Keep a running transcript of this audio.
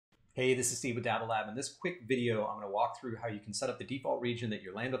Hey, this is Steve with Dabble Lab. In this quick video, I'm going to walk through how you can set up the default region that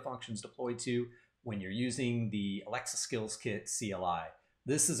your Lambda functions deploy to when you're using the Alexa Skills Kit CLI.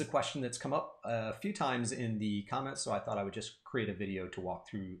 This is a question that's come up a few times in the comments, so I thought I would just create a video to walk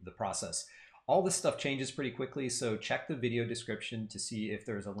through the process. All this stuff changes pretty quickly, so check the video description to see if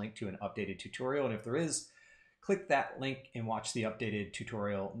there's a link to an updated tutorial, and if there is, click that link and watch the updated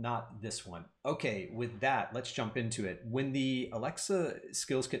tutorial, not this one. Okay, with that, let's jump into it. When the Alexa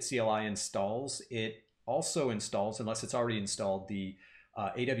Skills Kit CLI installs, it also installs, unless it's already installed, the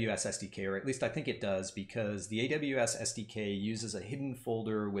AWS SDK, or at least I think it does, because the AWS SDK uses a hidden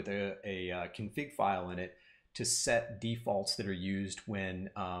folder with a config file in it to set defaults that are used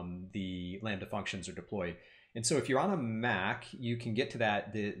when the Lambda functions are deployed. And so if you're on a Mac, you can get to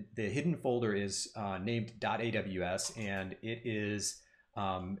that. The hidden folder is named .aws, and it is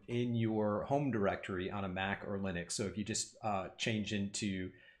in your home directory on a Mac or Linux. So if you just change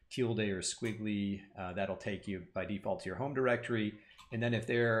into tilde or squiggly, that'll take you by default to your home directory. And then if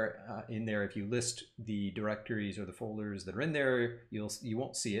they're in there, if you list the directories or the folders that are in there, you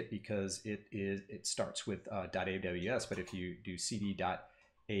won't see it because it starts with .aws. But if you do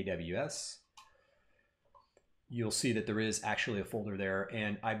cd.aws, you'll see that there is actually a folder there,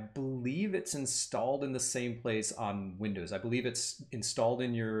 and I believe it's installed in the same place on Windows. I believe it's installed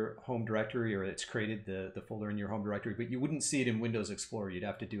in your home directory, or it's created the folder in your home directory, but you wouldn't see it in Windows Explorer. You'd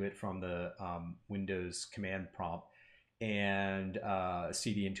have to do it from the Windows command prompt and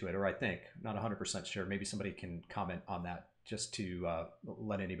cd into it, or I think, not 100% sure. Maybe somebody can comment on that just to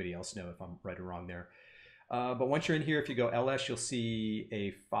let anybody else know if I'm right or wrong there. But once you're in here, if you go ls, you'll see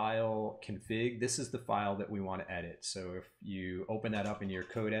a file config. This is the file that we want to edit. So if you open that up in your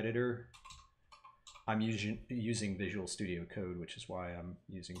code editor, I'm using Visual Studio Code, which is why I'm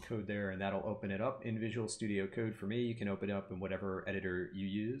using code there, and that'll open it up in Visual Studio Code for me. You can open it up in whatever editor you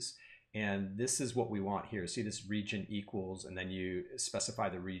use. And this is what we want here. See this region equals, and then you specify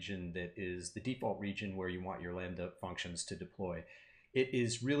the region that is the default region where you want your Lambda functions to deploy. It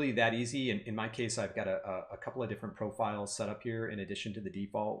is really that easy. And in my case, I've got a couple of different profiles set up here. In addition to the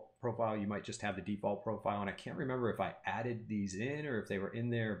default profile, you might just have the default profile. And I can't remember if I added these in or if they were in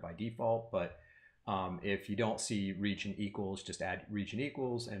there by default. But if you don't see region equals, just add region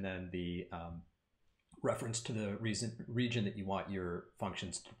equals and then the reference to the region that you want your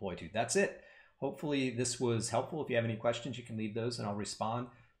functions to deploy to. That's it. Hopefully this was helpful. If you have any questions, you can leave those and I'll respond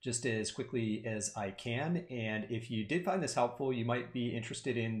just as quickly as I can. And if you did find this helpful, you might be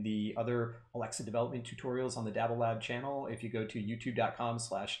interested in the other Alexa development tutorials on the Dabble Lab channel. If you go to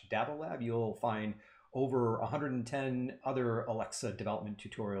youtube.com/dabblelab, you'll find over 110 other Alexa development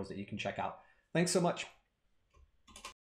tutorials that you can check out. Thanks so much.